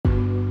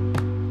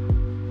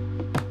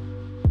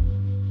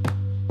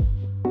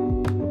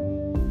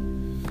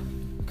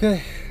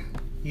Okay,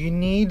 you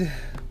need.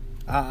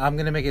 I'm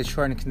gonna make it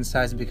short and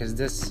concise because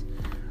this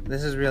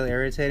is really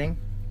irritating.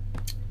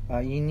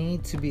 You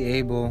need to be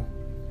able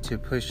to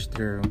push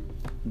through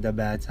the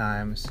bad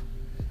times,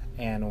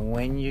 and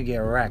when you get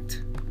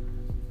wrecked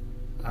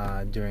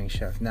during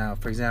shift. Now,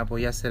 for example,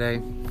 yesterday,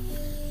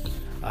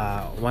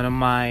 one of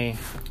my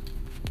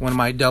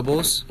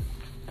doubles,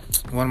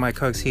 one of my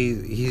cooks,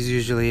 he's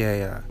usually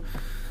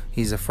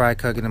he's a fry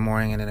cook in the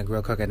morning and then a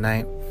grill cook at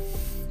night,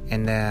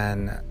 and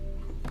then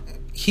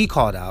he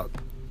called out.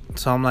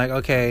 So I'm like,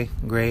 okay,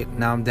 great.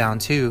 Now I'm down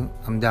two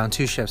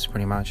shifts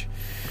pretty much,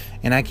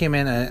 and I came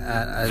in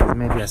at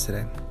maybe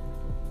yesterday.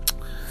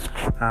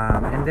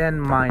 And then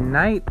my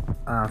night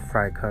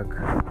fry cook,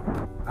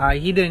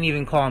 he didn't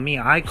even call me.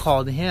 I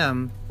called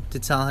him to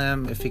tell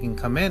him if he can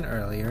come in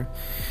earlier.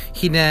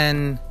 He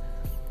then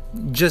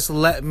just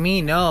let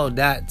me know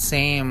that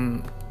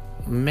same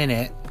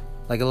minute,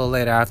 like a little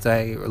later after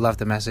I left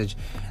the message,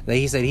 that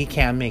he said he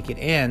can't make it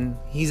in.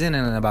 He's in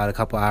about a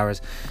couple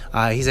hours.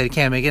 He said he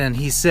can't make it in.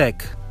 He's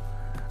sick,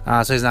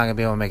 so he's not gonna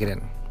be able to make it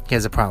in. He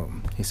has a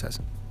problem, he says.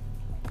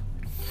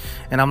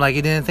 And I'm like,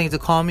 you didn't think to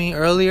call me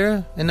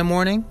earlier in the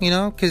morning,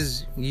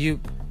 because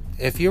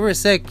if you were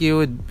sick, you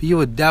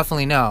would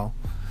definitely know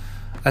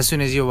as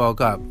soon as you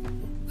woke up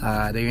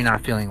that you're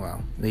not feeling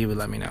well. That you would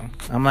let me know.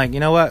 I'm like, you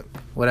know what?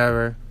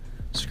 Whatever.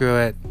 Screw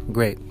it.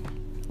 Great.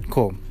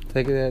 Cool.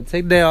 Take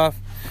the day off.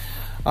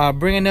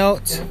 Bring a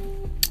note,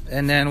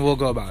 and then we'll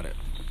go about it.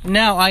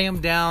 Now I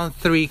am down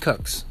 3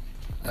 cooks.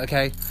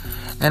 Okay?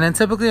 And then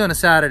typically on a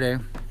Saturday,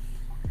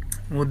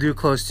 we'll do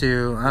close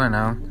to,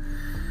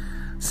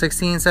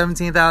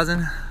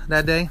 17,000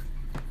 that day.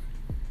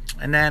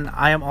 And then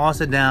I am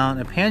also down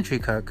a pantry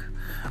cook,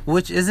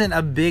 which isn't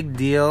a big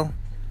deal.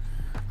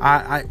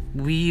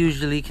 We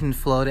usually can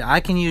float it. I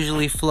can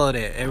usually float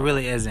it. It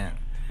really isn't.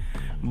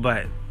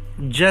 But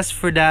just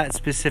for that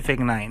specific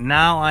night,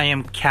 now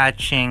I'm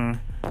trying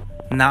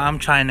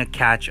to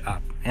catch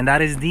up. And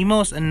that is the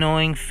most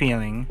annoying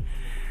feeling,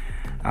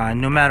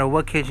 no matter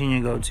what kitchen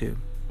you go to.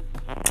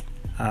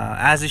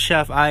 As a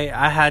chef, I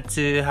had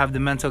to have the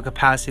mental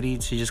capacity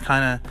to just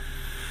kind of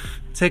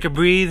take a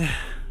breather,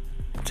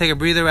 take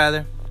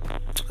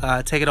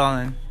it all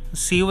in,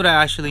 see what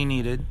I actually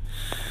needed,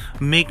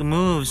 make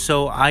moves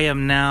so I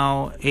am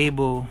now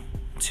able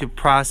to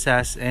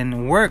process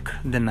and work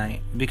the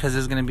night, because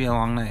it's going to be a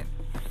long night.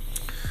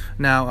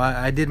 Now,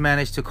 I did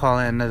manage to call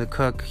in another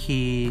cook.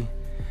 He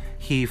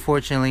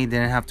fortunately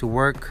didn't have to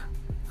work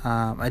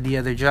at the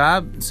other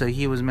job, so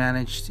he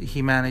managed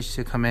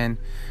to come in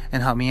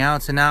and help me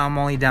out. So now I'm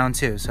only down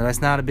 2, so that's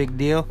not a big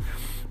deal,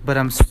 but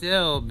I'm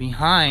still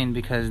behind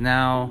because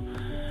now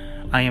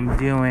I am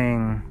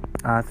doing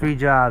 3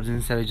 jobs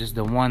instead of just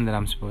the one that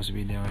I'm supposed to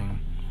be doing.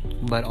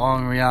 But all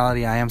in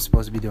reality, I am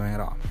supposed to be doing it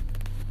all.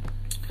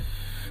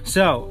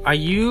 So are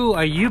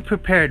you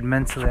prepared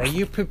mentally? Are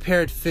you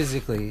prepared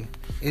physically?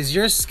 Is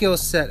your skill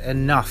set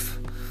enough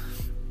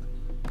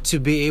to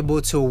be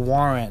able to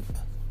warrant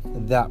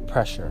that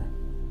pressure?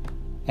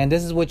 And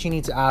this is what you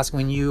need to ask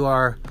when you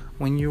are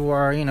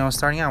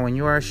starting out, when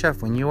you are a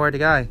chef, when you are the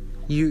guy.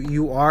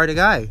 You are the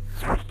guy.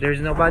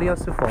 There's nobody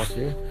else to fall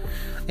to.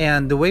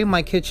 And the way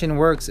my kitchen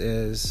works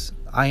is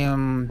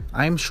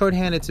I'm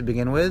short-handed to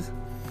begin with,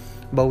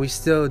 but we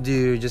still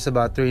do just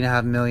about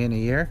 $3.5 million a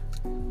year.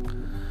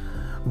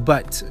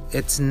 But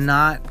it's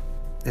not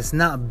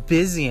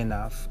busy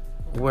enough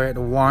where it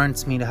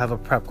warrants me to have a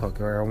prep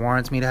cook, or it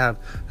warrants me to have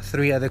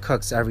 3 other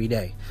cooks every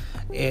day.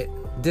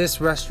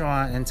 This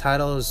restaurant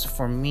entitles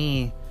for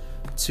me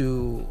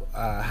to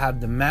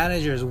have the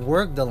managers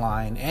work the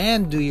line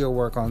and do your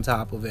work on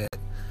top of it.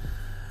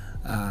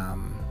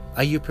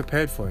 Are you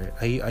prepared for it?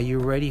 Are you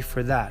ready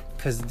for that?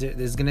 Because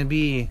this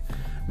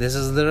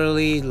is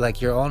literally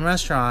like your own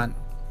restaurant.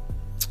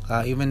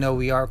 Even though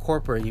we are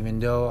corporate, even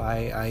though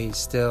I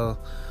still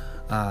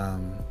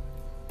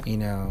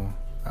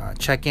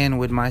check in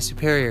with my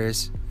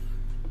superiors,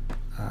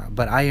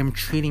 but I am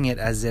treating it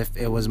as if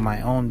it was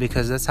my own,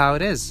 because that's how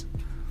it is.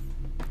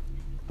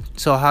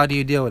 So how do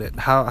you deal with it?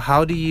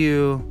 How do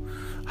you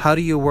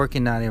work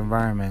in that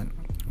environment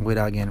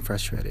without getting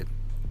frustrated?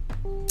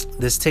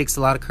 This takes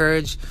a lot of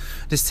courage.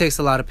 This takes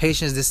a lot of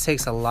patience. This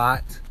takes a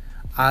lot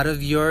out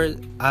of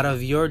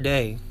your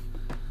day,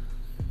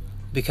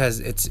 because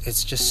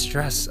it's just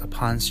stress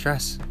upon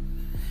stress,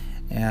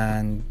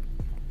 and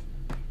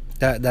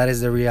that is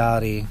the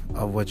reality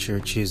of what you're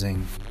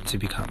choosing to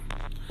become.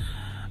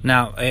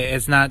 Now,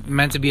 it's not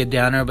meant to be a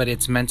downer, but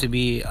it's meant to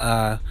be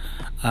a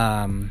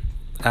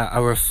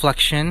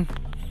reflection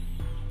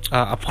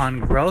upon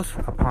growth,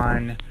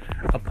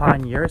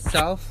 upon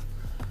yourself.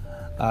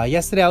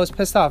 Yesterday I was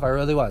pissed off. I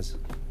really was,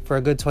 for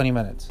a good 20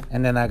 minutes,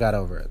 and then I got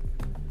over it.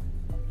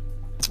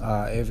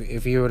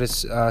 If you would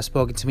have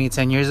spoken to me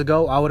 10 years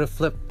ago, I would have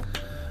flipped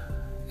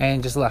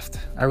and just left.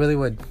 I really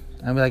would.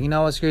 I'd be like, you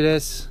know what, screw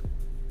this.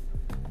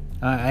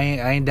 I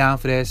ain't down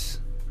for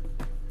this.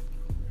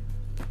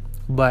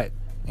 But,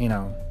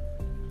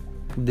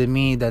 the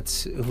me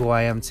that's who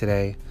I am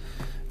today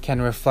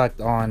can reflect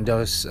on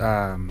those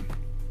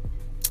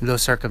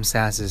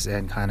circumstances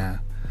and kind of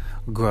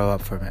grow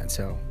up from it.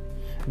 So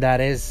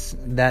that is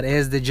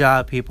the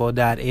job, people.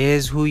 That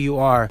is who you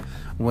are.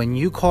 When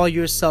you call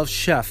yourself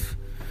chef,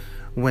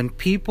 when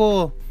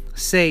people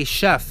say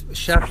chef this,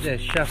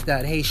 chef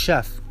that, hey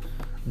chef,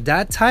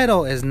 that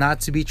title is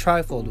not to be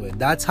trifled with.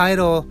 That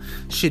title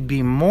should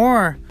be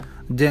more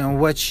than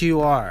what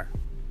you are.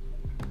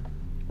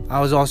 I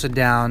was also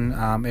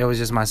down. It was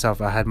just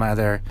myself. I had my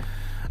other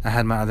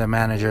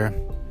manager,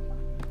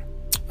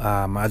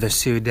 my other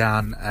Sue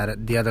down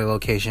at the other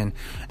location,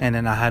 and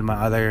then I had my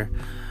other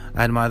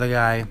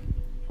guy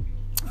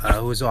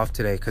who was off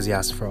today because he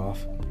asked for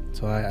off,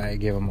 so I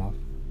gave him off.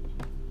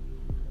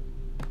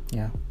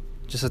 Yeah,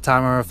 just a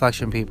time of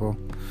reflection, people.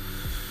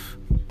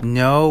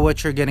 Know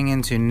what you're getting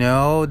into.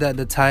 Know that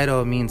the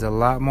title means a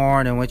lot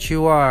more than what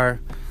you are,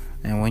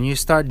 and when you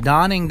start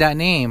donning that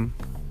name,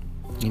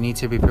 you need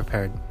to be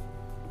prepared.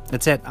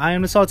 That's it. I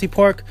am the Salty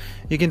Pork.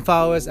 You can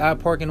follow us at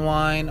Pork and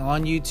Wine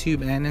on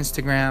YouTube and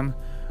Instagram.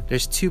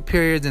 There's 2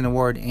 periods in the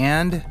word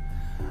 "and"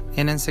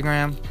 in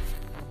Instagram,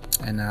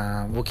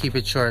 and we'll keep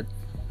it short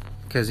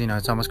because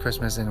it's almost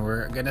Christmas and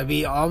we're gonna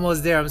be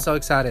almost there. I'm so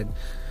excited.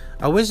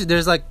 I wish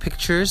there's like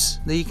pictures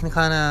that you can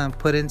kind of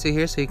put into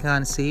here so you can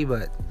kind of see,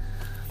 but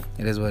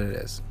it is what it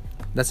is.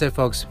 That's it,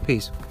 folks.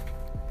 Peace.